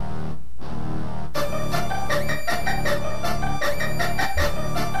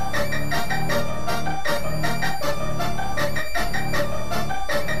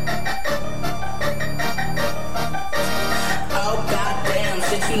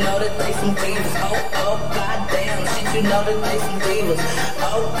know that they some divas. Oh, goddamn, shit, you know that they some divas.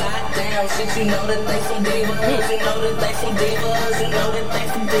 Oh, goddamn, shit, you know that they some divas. You know that they some divas. You know that they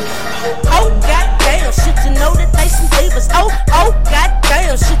some divas. Oh, goddamn, shit, you know that they some divas. Oh,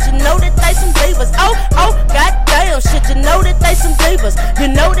 goddamn, shit, you know that they some divas. Oh, goddamn, shit, you know that they some divas. You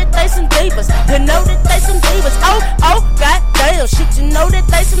know that they some divas. You know that they some divas. Oh, goddamn, shit, you know that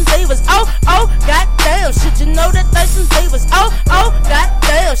they some divas. Oh, goddamn, shit, you know that they some divas. Oh,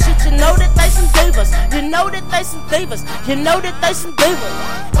 goddamn, shit, you know that they some divas. You know that they some divas. You know that they some divas.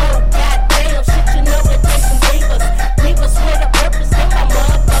 Oh, goddamn, shit, you know that they some divas. Divas with a purpose, they my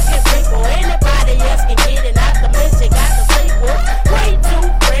motherfucking people. Anybody else can get it out the mess, you got the sequel. Way too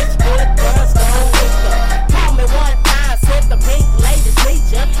fresh, good girls, gon' wake up. Call me one time, said the pink ladies meet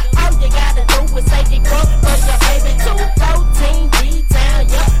ya. All you gotta do is say it cross for your baby. 214 D-Town,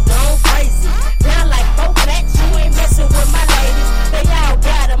 yeah, gone crazy. Down like 4 flats, you ain't messing with my ladies. They all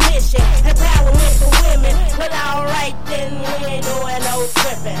got a mission, empowerment for women. But alright then, we ain't doing no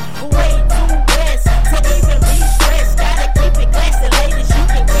tripping. Way too blessed to even be stressed. Gotta keep it classy, ladies, you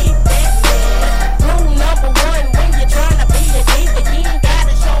can keep that mess. Rule number 1, when you're trying to be a diva, you ain't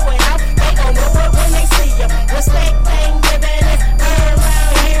gotta show it off. They gon' know it when they see you. Respect ain't giving it. Earn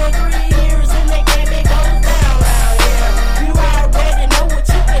around here 3 years and they game it goes down around here. You already know what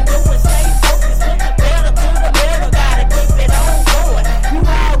you can do and stay focused. Put the pedal to the metal, gotta keep it on going. You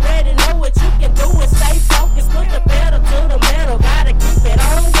already know what you can do and stay focused. Put the pedal to the metal, gotta keep it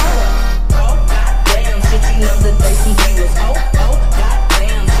on going. Oh, goddamn, shit, you know that they some divas. Oh,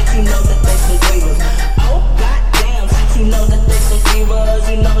 goddamn, shit, you know that they some divas. Oh, goddamn, shit, you know that they some divas.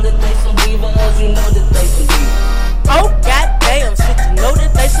 You know that they some divas. You know that they some divas. Oh, goddamn, shit, you know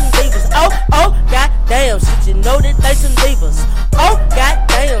that they some divas. Oh, goddamn, shit, you know that they some divas. Oh,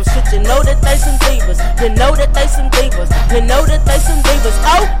 goddamn, shit, you know that they some divas. You know that they some divas. You know that they some divas.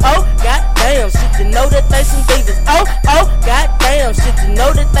 Oh, goddamn, shit, you know that they some divas. Oh, goddamn, shit, you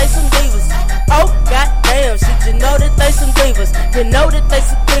know that they some divas. Oh, goddamn, shit, you know that they some divas. You know that they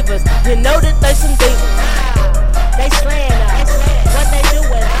some divas. You know that they some divas. They slaying us. What they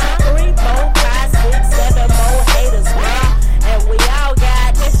doing? 3, 4, 5, 6, 7 more haters, and we all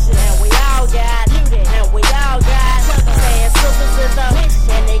got this shit, and we all got beauty, and we all got saying sisters is a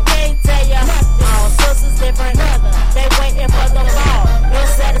mission. They can't tell you all sisters different. They waiting for the ball, no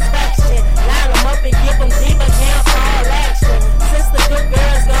satisfaction. Line them up and give them diva camp all action. Since the good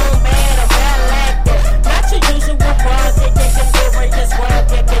girls gone bad or bad acting, not your usual bras. They get the furious world,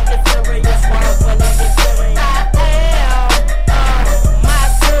 they get the furious world when they get furious. I am my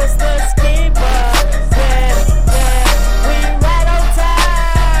sister's keeper. Yeah, we right on time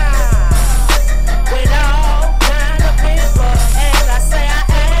with all kind of people. And I say I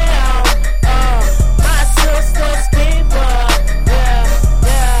am my sister's keeper. Yeah,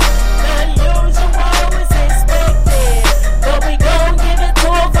 the usual is expected, but we gon' give it to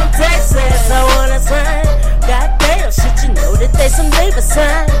 'em from Texas. I wanna say, goddamn, shit, you know that they some divas,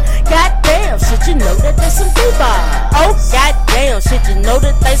 son. Goddamn, shit, you know that they some divas. Oh, goddamn, shit, you know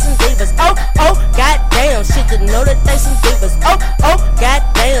that they some divas. Oh, goddamn, shit, you know that they some divas. Oh,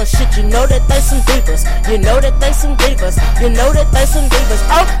 goddamn, shit, you know that they some divas. You know that they some divas. You know that they some divas.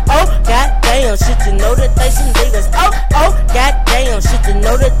 Oh, goddamn, shit, you know that they some divas. Oh, goddamn, shit, you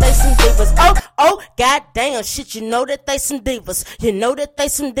know that they some divas. Oh, goddamn, shit, you know that they some divas. You know that they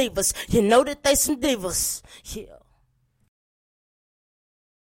some divas. You know that they some divas. Yeah.